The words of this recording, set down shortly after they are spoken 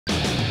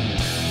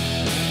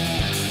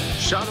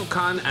Shahrukh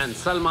Khan and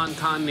Salman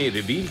Khan ने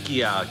reveal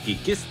किया कि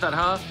किस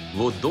तरह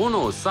वो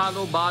दोनों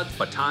सालों बाद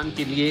पठान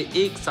के लिए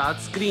एक साथ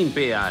स्क्रीन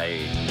पे आए।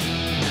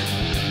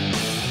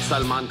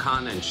 Salman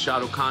Khan and Shah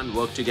Rukh Khan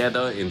worked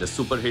together in the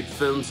super hit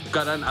films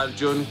Karan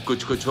Arjun,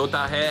 Kuch Kuch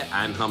Hota Hai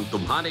and Hum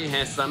Tumhare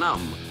Hain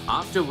Sanam,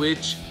 after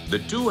which the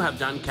two have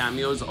done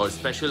cameos or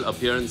special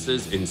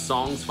appearances in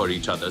songs for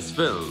each other's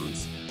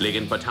films.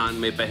 लेकिन पठान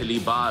में पहली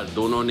बार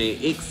दोनों ने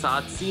एक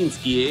साथ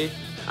scenes किए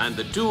and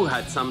the two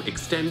had some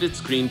extended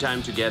screen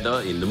time together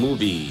in the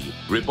movie.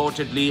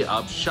 Reportedly,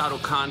 अब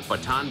शाहरुख खान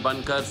पठान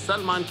बनकर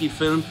सलमान की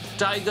फिल्म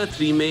टाइगर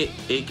 3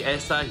 में एक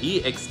ऐसा ही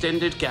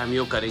extended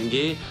cameo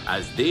करेंगे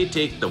as they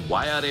take the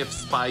YRF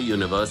spy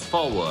universe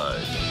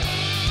forward.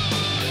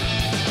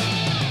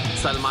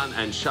 Salman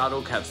and Shah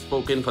Rukh have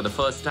spoken for the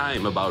first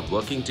time about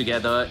working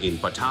together in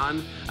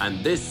Pathaan,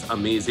 and this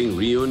amazing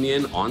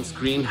reunion on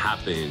screen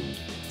happened.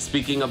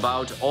 Speaking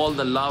about all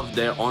the love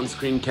their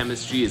on-screen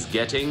chemistry is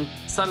getting,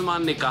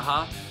 Salman ne kaha,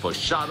 for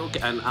Shah Rukh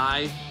and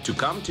I to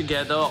come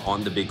together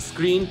on the big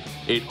screen,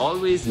 it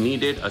always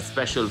needed a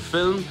special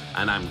film,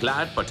 and I'm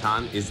glad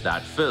Pathaan is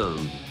that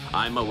film.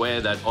 I'm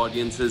aware that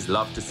audiences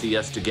love to see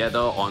us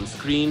together on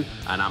screen,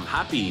 and I'm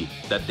happy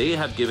that they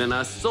have given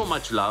us so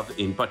much love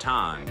in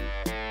Pathaan.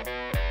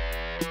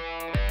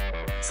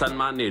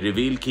 Salman ne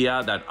reveal kiya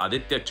that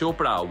Aditya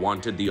Chopra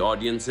wanted the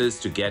audiences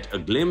to get a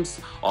glimpse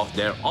of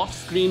their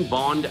off-screen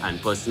bond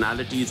and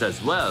personalities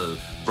as well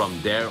from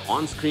their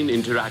on-screen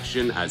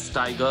interaction as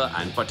Tiger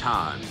and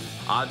Pathaan.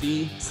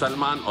 Adi,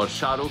 Salman और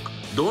शाहरुख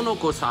दोनों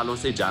को सालों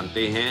से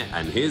जानते हैं,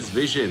 and his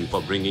vision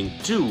for bringing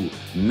two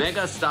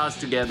mega stars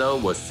together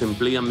was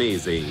simply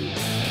amazing.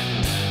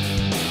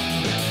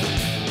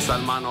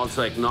 Salman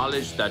also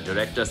acknowledged that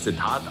director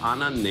Siddharth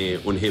Anand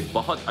ने उन्हें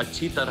बहुत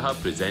अच्छी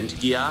तरह present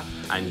किया,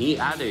 and he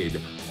added,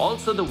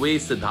 also the way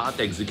Siddharth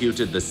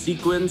executed the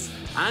sequence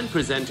and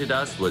presented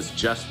us was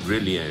just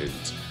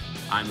brilliant.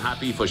 I'm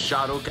happy for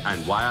Shah Rukh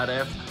and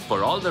YRF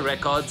for all the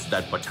records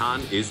that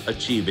Pathaan is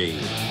achieving.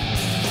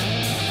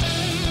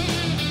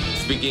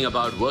 Speaking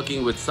about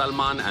working with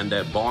Salman and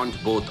their bond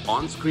both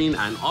on-screen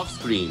and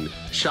off-screen,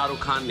 Shah Rukh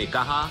Khan ne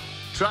kaha,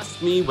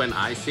 trust me when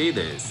I say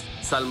this.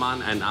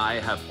 Salman and I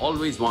have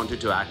always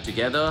wanted to act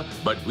together,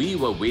 but we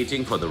were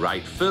waiting for the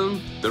right film,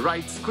 the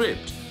right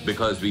script,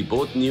 because we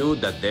both knew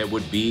that there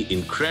would be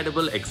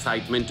incredible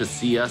excitement to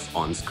see us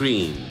on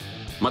screen.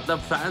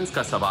 मतलब fans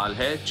का सवाल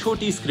है,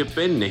 छोटी script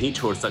पे नहीं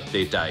छोड़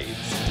सकते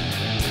types.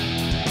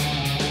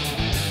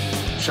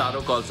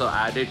 Shahrukh also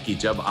added कि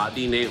जब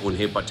आदि ने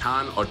उन्हें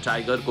पठान और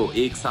टाइगर को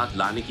एक साथ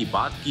लाने की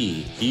बात की,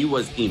 he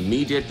was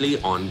immediately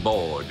on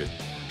board.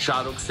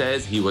 Shah Rukh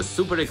says he was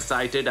super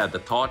excited at the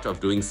thought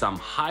of doing some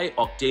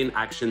high-octane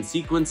action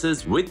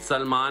sequences with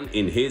Salman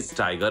in his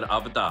Tiger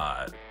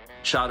avatar.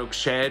 Shah Rukh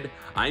shared,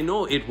 I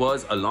know it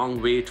was a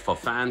long wait for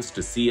fans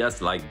to see us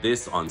like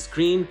this on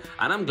screen,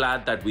 and I'm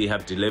glad that we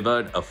have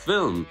delivered a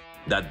film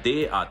that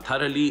they are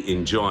thoroughly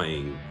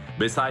enjoying.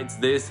 Besides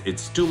this,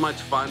 it's too much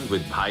fun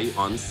with Bhai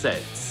on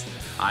sets.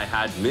 I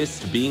had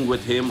missed being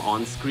with him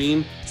on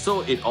screen,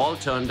 so it all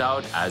turned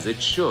out as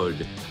it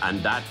should.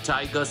 And that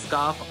tiger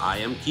scarf I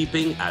am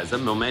keeping as a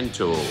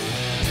memento.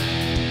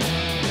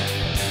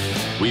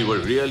 We were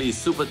really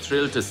super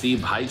thrilled to see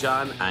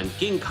Bhaijan and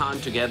King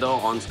Khan together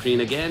on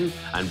screen again,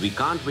 and we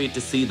can't wait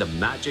to see the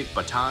magic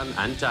Pathaan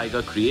and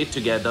Tiger create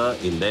together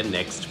in their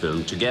next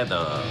film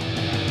together.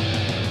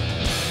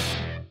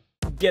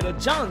 Get a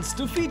chance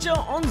to feature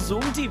on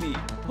Zoom TV.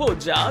 Ho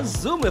ja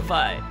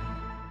Zoomify.